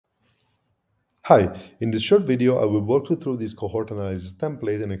Hi, in this short video, I will walk you through this cohort analysis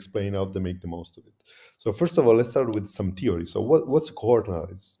template and explain how to make the most of it. So first of all, let's start with some theory. So what's a cohort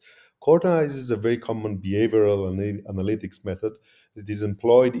analysis? Cohort analysis is a very common behavioral analytics method that is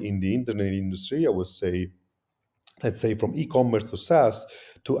employed in the internet industry, I would say, let's say from e-commerce to SaaS,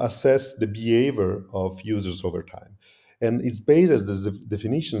 to assess the behavior of users over time. And it's based, as the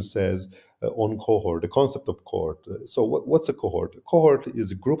definition says, on cohort, the concept of cohort. So what's a cohort? A cohort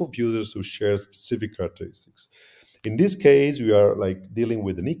is a group of users who share specific characteristics. In this case, we are like dealing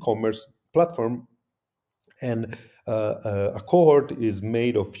with an e-commerce platform, and a cohort is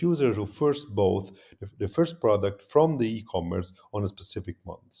made of users who first bought the first product from the e-commerce on a specific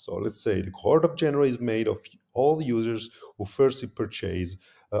month. So let's say the cohort of January is made of all users who first purchase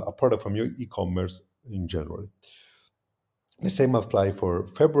a product from your e-commerce in January. The same apply for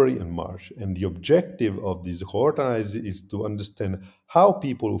February and March. And the objective of this cohort analysis is to understand how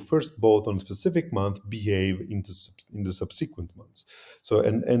people who first bought on a specific month behave in the subsequent months. So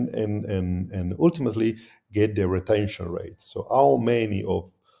and ultimately get their retention rate. So how many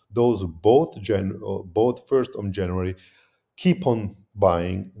of those who bought first on January keep on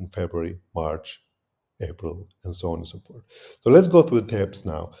buying in February, March, April, and so on and so forth. So let's go through the tabs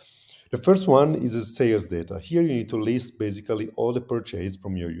now. The first one is the sales data. Here you need to list basically all the purchase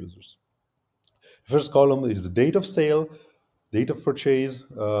from your users. The first column is the date of sale, date of purchase.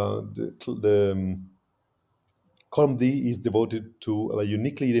 The column D is devoted to a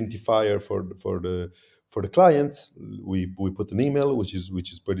uniquely identifier for the clients. We put an email, which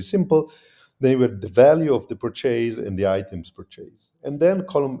is pretty simple. Then we have the value of the purchase and the items purchased. And then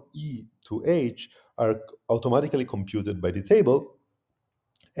column E to H are automatically computed by the table,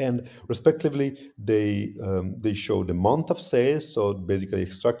 and respectively they show the month of sales, so basically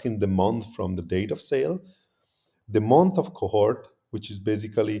extracting the month from the date of sale, the month of cohort, which is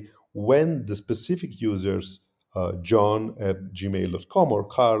basically when the specific users, john at gmail.com or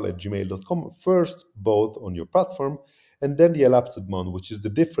carl at gmail.com, first bought on your platform, and then the elapsed month, which is the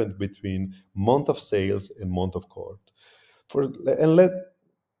difference between month of sales and month of cohort.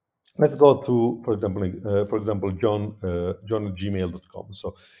 Let's go to, for example, John at gmail.com.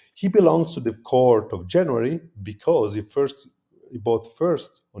 So he belongs to the cohort of January because he bought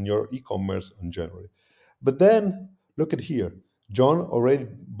first on your e-commerce on January. But then look at here, John already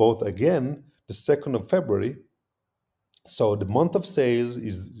bought again the 2nd of February. So the month of sales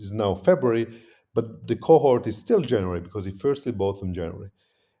is now February, but the cohort is still January because he firstly bought in January.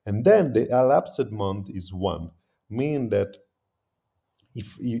 And then the elapsed month is 1, meaning that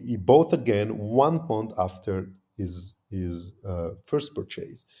if he bought again 1 month after his first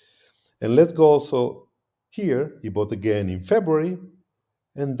purchase. And let's go also here, he bought again in February,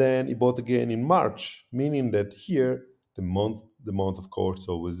 and then he bought again in March, meaning that here the month of course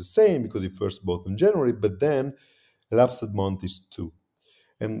always the same because he first bought in January, but then elapsed month is 2.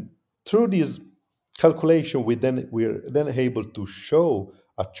 And through this calculation, we're then able to show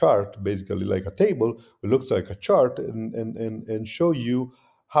a chart, basically like a table. It looks like a chart, and show you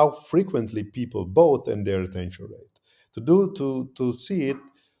how frequently people bought and their retention rate. To see it,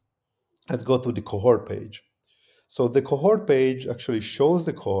 let's go to the cohort page. So the cohort page actually shows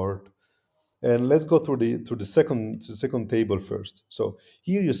the cohort, and let's go through the second table first. So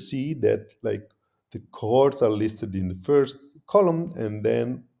here you see that like the cohorts are listed in the first column, and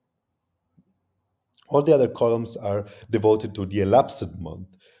then all the other columns are devoted to the elapsed month.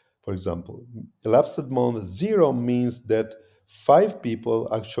 For example, elapsed month 0 means that 5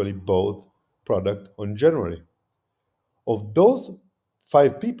 people actually bought product on January. Of those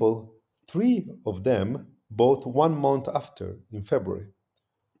 5 people, 3 of them bought 1 month after, in February.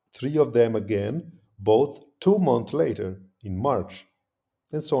 3 of them again bought 2 months later, in March,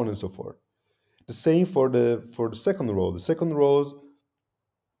 and so on and so forth. The same for the second row. The second row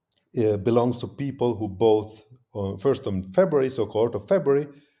belongs to people who bought first on February, so cohort of February.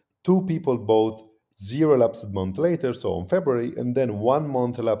 2 people bought 0 elapsed month later, so on February, and then 1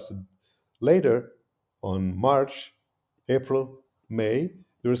 month elapsed later on March, April, May,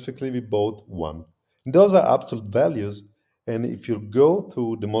 they respectively bought 1. And those are absolute values, and if you go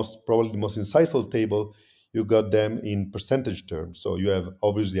to probably the most insightful table, you got them in percentage terms. So you have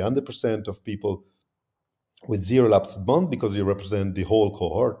obviously 100% of people with 0 elapsed month because you represent the whole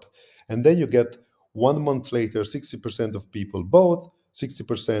cohort. And then you get 1 month later, 60% of people both,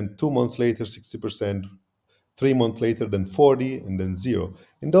 60%, 2 months later, 60%, 3 months later, then 40, and then 0.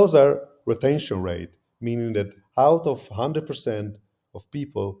 And those are retention rate, meaning that out of 100% of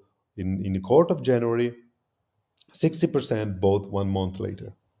people in the cohort of January, 60% bought 1 month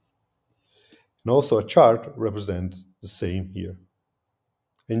later. And also a chart represents the same here.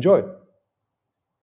 Enjoy!